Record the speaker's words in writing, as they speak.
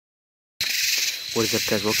What is up,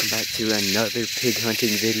 guys? Welcome back to another pig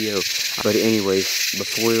hunting video. But anyways,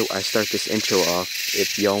 before I start this intro off,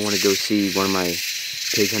 if y'all want to go see one of my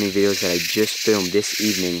pig hunting videos that I just filmed this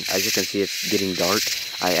evening, as you can see it's getting dark.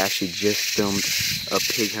 I actually just filmed a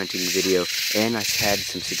pig hunting video and I had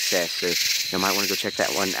some success, so you might want to go check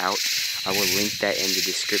that one out. I will link that in the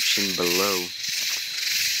description below.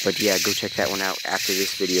 But yeah, go check that one out after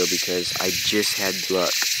this video because I just had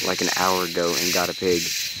luck like an hour ago and got a pig.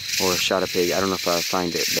 Or shot a pig. I don't know if I'll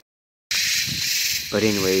find it. But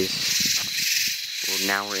anyways, well,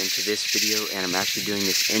 now we're into this video, and I'm actually doing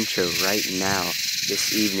this intro right now,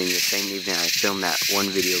 this evening, the same evening I filmed that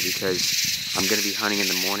one video, because I'm going to be hunting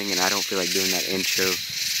in the morning, and I don't feel like doing that intro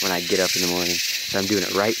when I get up in the morning. So I'm doing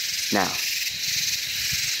it right now.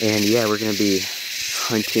 And yeah, we're going to be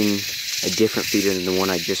hunting a different feeder than the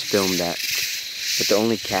one I just filmed at. But the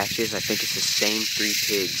only catch is, I think it's the same 3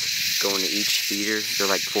 pigs going to each feeder. They're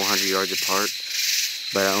like 400 yards apart,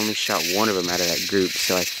 but I only shot one of them out of that group,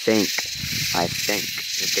 so I think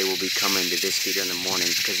that they will be coming to this feeder in the morning,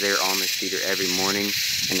 because they're on this feeder every morning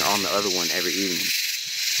and they're on the other one every evening.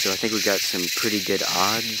 So I think we got some pretty good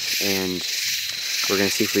odds, and we're gonna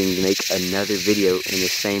see if we can make another video in the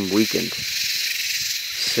same weekend.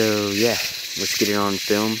 So yeah, let's get it on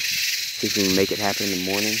film, see if we can make it happen in the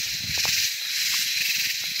morning.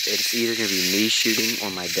 It's either going to be me shooting or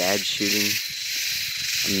my dad shooting.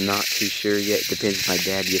 I'm not too sure yet. It depends if my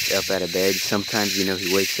dad gets up out of bed. Sometimes, you know,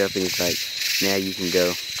 he wakes up and he's like, nah, you can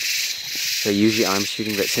go. So usually I'm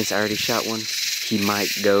shooting, but since I already shot one, he might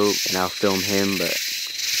go and I'll film him. But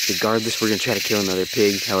regardless, we're going to try to kill another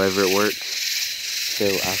pig, however it works. So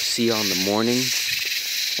I'll see you on the morning.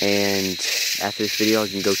 And after this video,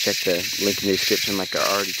 you can go check the link in the description like I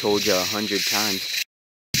already told you 100 times.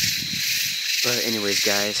 But anyways,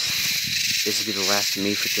 guys, this will be the last of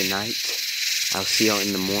me for tonight. I'll see y'all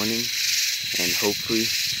in the morning, and hopefully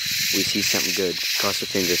we see something good. Cross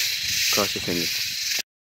your fingers. Cross your fingers.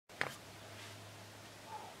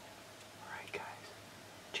 Alright, guys,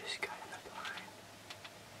 just got in the blind.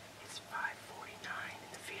 It's 5:49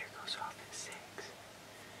 and the feeder goes off at 6.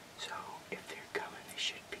 So if they're coming, they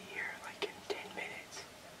should be here like in 10 minutes.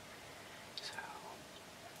 So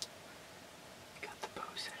got the bow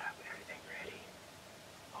set up, everything ready.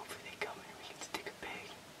 Hopefully they come and we can stick a pig.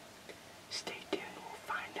 Stay tuned, we'll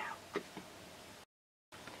find out.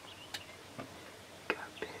 Got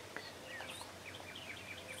pigs.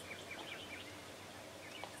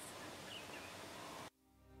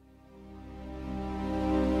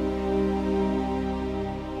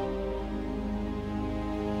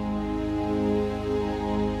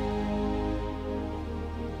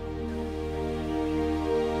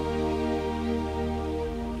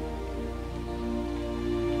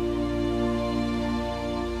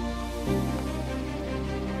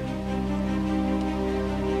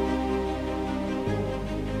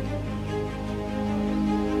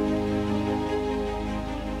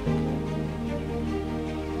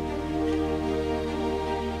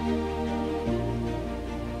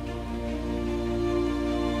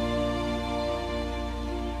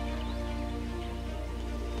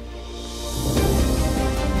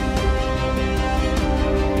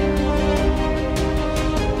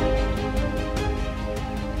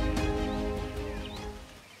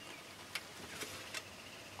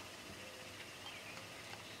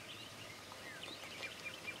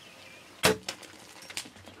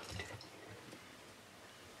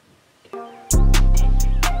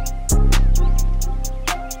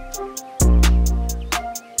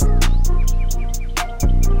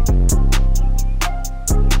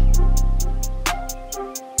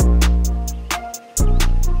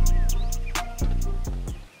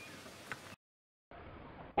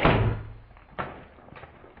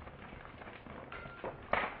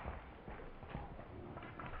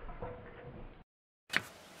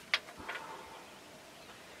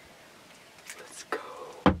 Let's go.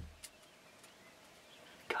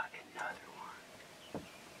 Got another one.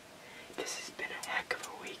 This has been a heck of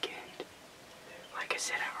a weekend. Like I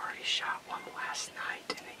said, I already shot one last night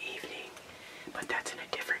in the evening, but that's in a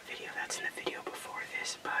different video. That's in the video before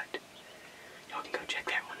this, but y'all can go check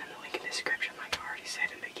that one in the link in the description like I already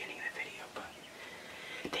said in the beginning of the video. But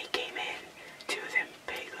they came in, 2 of them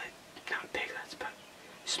not piglets, but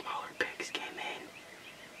smaller pigs came in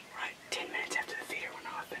right 10 minutes after the feeder went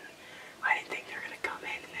off, and I didn't think they were going to come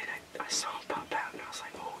in, and then I saw them pop out, and I was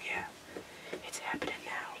like, oh yeah, it's happening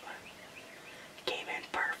now. But came in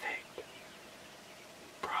perfect.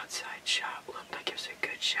 Broadside shot, looked like it was a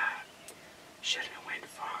good shot. Shouldn't have went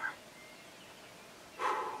far.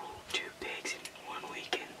 Whew, 2 pigs in 1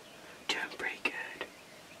 weekend. Doing pretty good.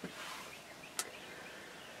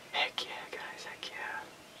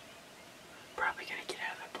 gonna get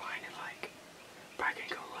out of the blind and like, probably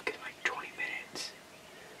gonna go look in like 20 minutes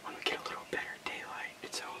when we get a little better daylight.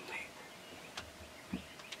 It's only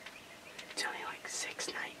like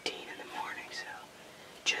 6:19 in the morning, so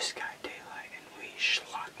just got daylight and we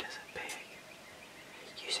schlocked as a pig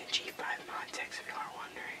using G5 Montex if y'all are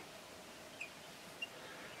wondering.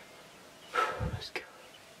 Let's go.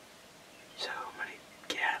 So I'm gonna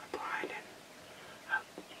get out of the blind and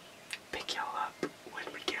pick y'all up when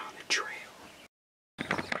we get on the trail.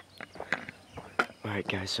 Alright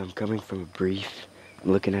guys, so I'm coming from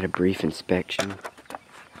I'm looking at a brief inspection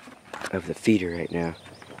of the feeder right now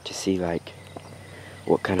to see like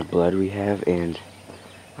what kind of blood we have, and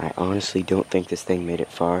I honestly don't think this thing made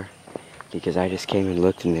it far because I just came and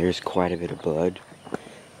looked and there's quite a bit of blood.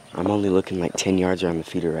 I'm only looking like 10 yards around the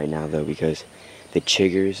feeder right now though because the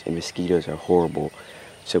chiggers and mosquitoes are horrible.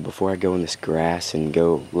 So before I go in this grass and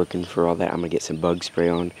go looking for all that, I'm gonna get some bug spray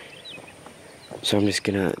on. So I'm just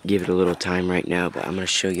gonna give it a little time right now, but I'm gonna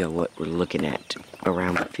show you what we're looking at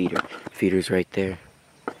around the feeder. Feeder's right there,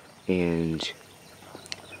 and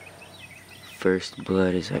first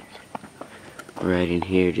blood is like right in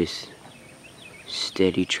here, just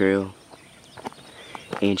steady trail.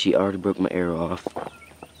 And she already broke my arrow off.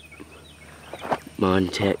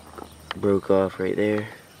 Montec broke off right there.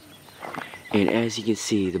 And as you can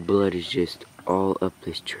see, the blood is just all up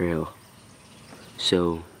this trail.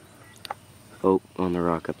 So, oh, on the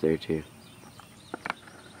rock up there too.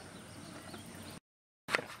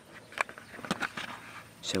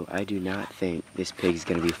 So I do not think this pig's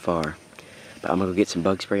gonna be far. But I'm gonna go get some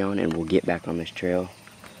bug spray on and we'll get back on this trail.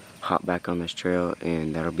 Hop back on this trail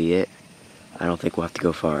and that'll be it. I don't think we'll have to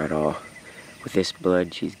go far at all. With this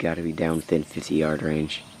blood, she's gotta be down within 50-yard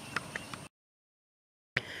range.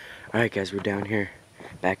 Alright guys, we're down here,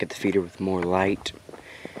 back at the feeder with more light.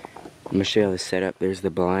 I'm gonna show you the setup. There's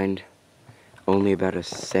the blind. Only about a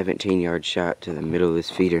 17-yard shot to the middle of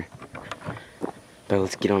this feeder. But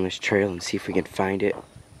let's get on this trail and see if we can find it.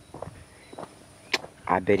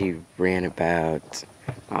 I bet he ran about,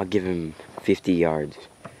 I'll give him 50 yards.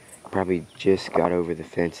 Probably just got over the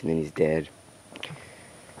fence and then he's dead.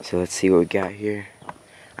 So let's see what we got here.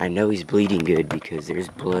 I know he's bleeding good because there's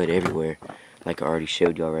blood everywhere. Like I already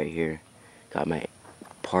showed y'all right here. Got my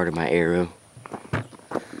part of my arrow.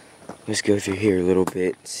 Let's go through here a little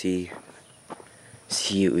bit and see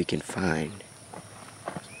what we can find.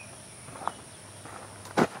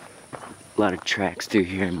 A lot of tracks through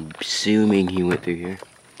here. I'm assuming he went through here.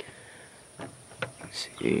 Let's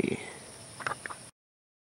see.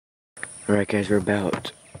 Alright guys, we're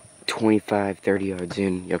about 25-30 yards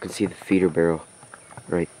in. Y'all can see the feeder barrel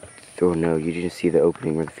right. Oh no, you didn't see the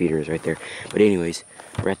opening where the feeder is right there. But anyways,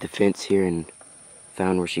 we're at the fence here and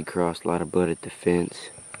found where she crossed. A lot of blood at the fence.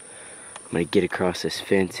 I'm gonna get across this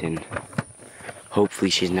fence and hopefully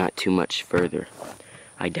she's not too much further.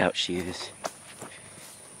 I doubt she is.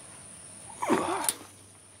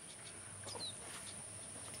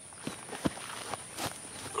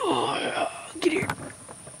 Oh, get here.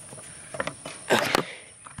 Okay.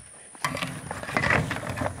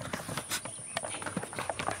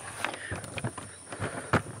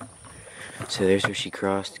 So there's where she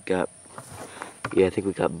crossed. Yeah, I think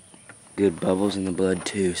we got good bubbles in the blood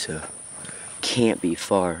too, so can't be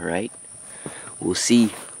far, right? We'll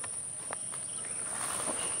see.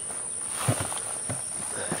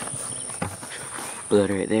 Blood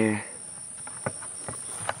right there.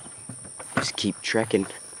 Just keep trekking.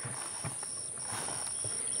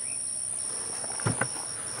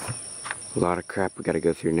 A lot of crap we gotta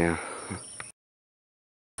go through now.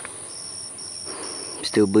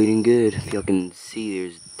 Still bleeding good. If y'all can see,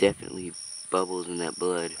 there's definitely bubbles in that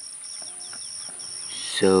blood.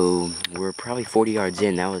 So we're probably 40 yards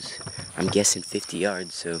in. That was, I'm guessing, 50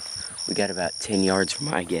 yards. So we got about 10 yards from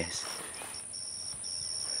my guess.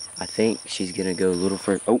 I think she's gonna go a little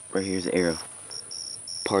further. Oh, right here's the arrow.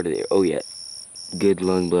 Part of the arrow. Oh yeah, good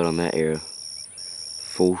lung blood on that arrow,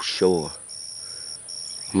 for sure.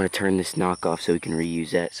 I'm gonna turn this knock off so we can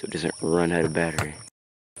reuse that so it doesn't run out of battery.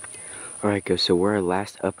 Alright guys, so where I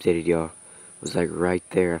last updated y'all was like right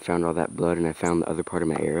there. I found all that blood and I found the other part of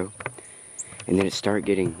my arrow. And then it started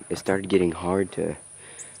getting hard to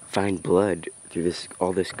find blood through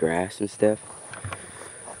all this grass and stuff.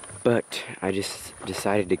 But I just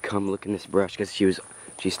decided to come look in this brush because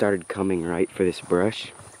she started coming right for this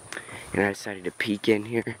brush. And I decided to peek in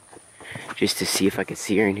here just to see if I could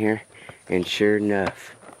see her in here. And sure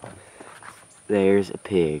enough, there's a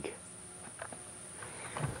pig.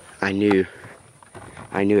 I knew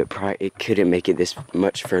it couldn't make it this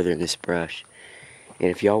much further in this brush. And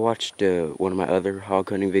if y'all watched one of my other hog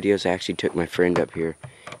hunting videos, I actually took my friend up here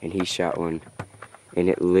and he shot one. and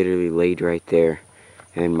it literally laid right there,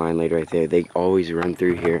 and then mine laid right there. They always run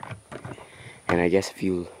through here, and I guess if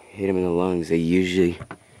you hit them in the lungs, they usually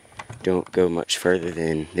don't go much further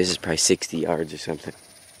than, this is probably 60 yards or something.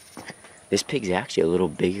 This pig's actually a little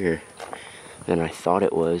bigger than I thought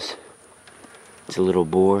it was. It's a little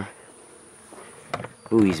boar.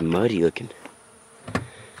 Ooh, he's muddy looking.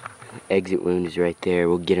 Exit wound is right there.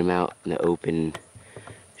 We'll get him out in the open,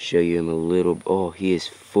 show you him a little. Oh, he is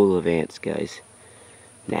full of ants, guys.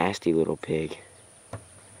 Nasty little pig.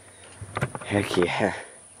 Heck yeah.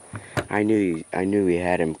 I knew we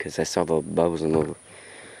had him because I saw the bubbles in the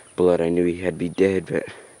blood. I knew he had to be dead, but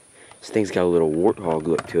this thing's got a little warthog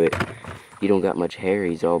look to it. He don't got much hair.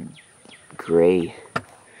 He's all gray.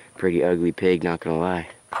 Pretty ugly pig, not gonna lie.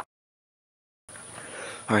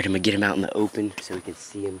 Alright, I'm gonna get him out in the open so we can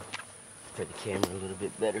see him for the camera a little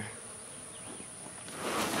bit better.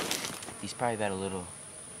 He's probably about a little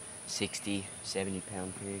 60, 70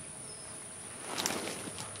 pound pig.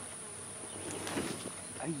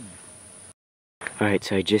 Alright,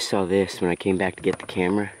 so I just saw this when I came back to get the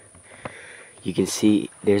camera. You can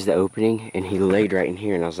see there's the opening, and he laid right in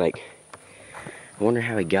here, and I was like, I wonder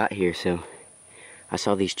how he got here. So I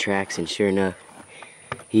saw these tracks, and sure enough,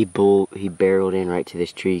 he barreled in right to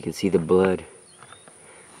this tree. You can see the blood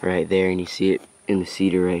right there, and you see it in the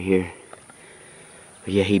cedar right here.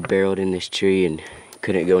 But yeah, he barreled in this tree and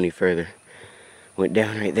couldn't go any further. Went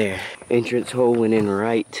down right there. Entrance hole went in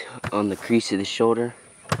right on the crease of the shoulder.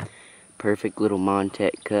 Perfect little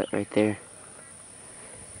Montec cut right there.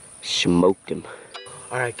 Smoked him.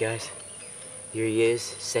 Alright guys, here he is,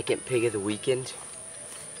 second pig of the weekend.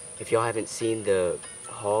 If y'all haven't seen the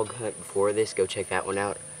hog hunt before this, go check that one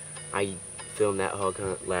out. I filmed that hog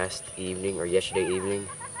hunt last evening, or yesterday evening,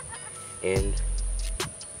 and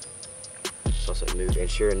saw something move, and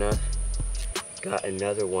sure enough, got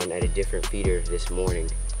another one at a different feeder this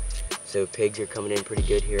morning. So pigs are coming in pretty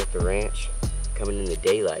good here at the ranch, coming in the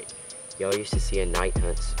daylight. Y'all used to see a night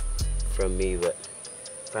hunts from me, but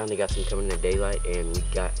finally got some coming in the daylight, and we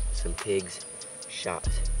got some pigs shot.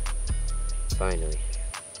 Finally.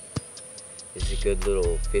 This is a good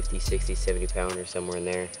little 50, 60, 70 pounder, somewhere in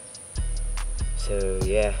there. So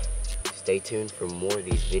yeah, stay tuned for more of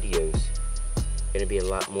these videos. Gonna be a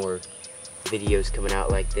lot more videos coming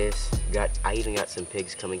out like this. I even got some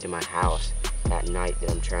pigs coming to my house at night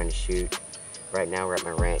that I'm trying to shoot. Right now we're at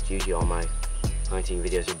my ranch. Usually all my hunting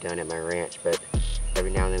videos are done at my ranch, but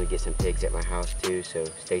every now and then we get some pigs at my house too, so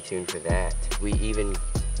stay tuned for that. We even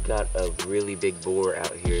got a really big boar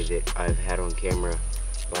out here that I've had on camera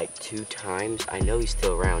like 2 times. I know he's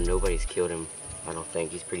still around. Nobody's killed him, I don't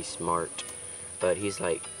think. He's pretty smart, but he's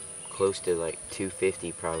like close to like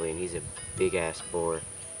 250 probably, and he's a big ass boar.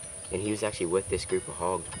 And he was actually with this group of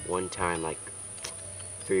hogs one time like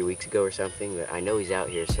 3 weeks ago or something, but I know he's out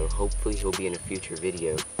here, so hopefully he'll be in a future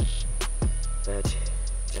video. But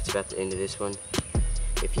that's about the end of this one.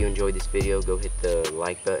 If you enjoyed this video, go hit the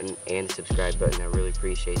like button and the subscribe button. I really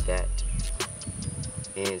appreciate that.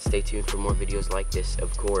 And stay tuned for more videos like this,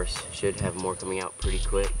 of course. Should have more coming out pretty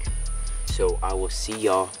quick. So I will see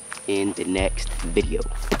y'all in the next video.